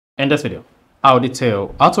In this video, I'll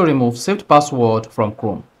detail how to remove saved password from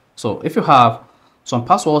Chrome. So if you have some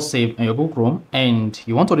password saved in your Google Chrome and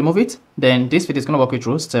you want to remove it, then this video is going to walk you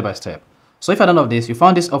through step by step. So if at the end of this, you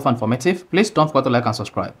found this offer informative, please don't forget to like and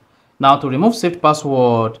subscribe. Now, to remove saved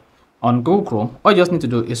password on Google Chrome, all you just need to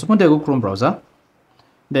do is open the Google Chrome browser.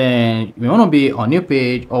 Then you want to be on new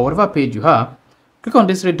page or whatever page you have. Click on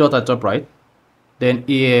this three dot at top right. Then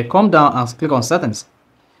here, come down and click on settings.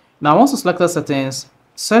 Now, once you select the settings,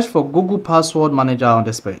 search for Google Password Manager on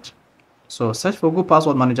this page. So search for Google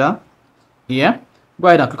Password Manager here. Go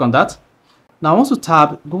ahead and click on that. Now, once you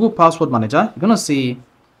tap Google Password Manager, you're going to see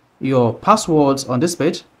your passwords on this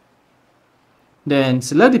page. Then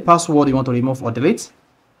select the password you want to remove or delete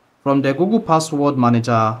from the Google Password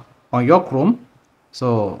Manager on your Chrome.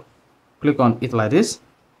 So click on it like this.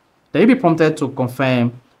 Then you'll be prompted to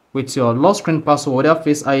confirm with your lock screen password, whether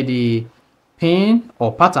Face ID, PIN,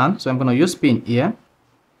 or pattern. So I'm going to use PIN here.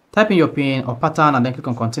 Type in your PIN or pattern and then click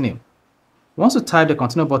on continue. Once you type the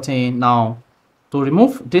continue button, now to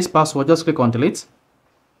remove this password, just click on delete.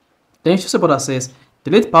 Then you should see what that says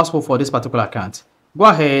delete password for this particular account. Go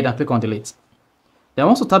ahead and click on delete. Then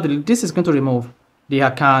once you tap delete, this is going to remove the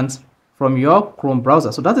account from your Chrome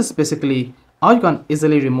browser. So that is basically how you can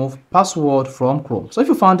easily remove password from Chrome. So if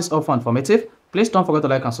you found this offer informative, please don't forget to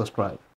like and subscribe.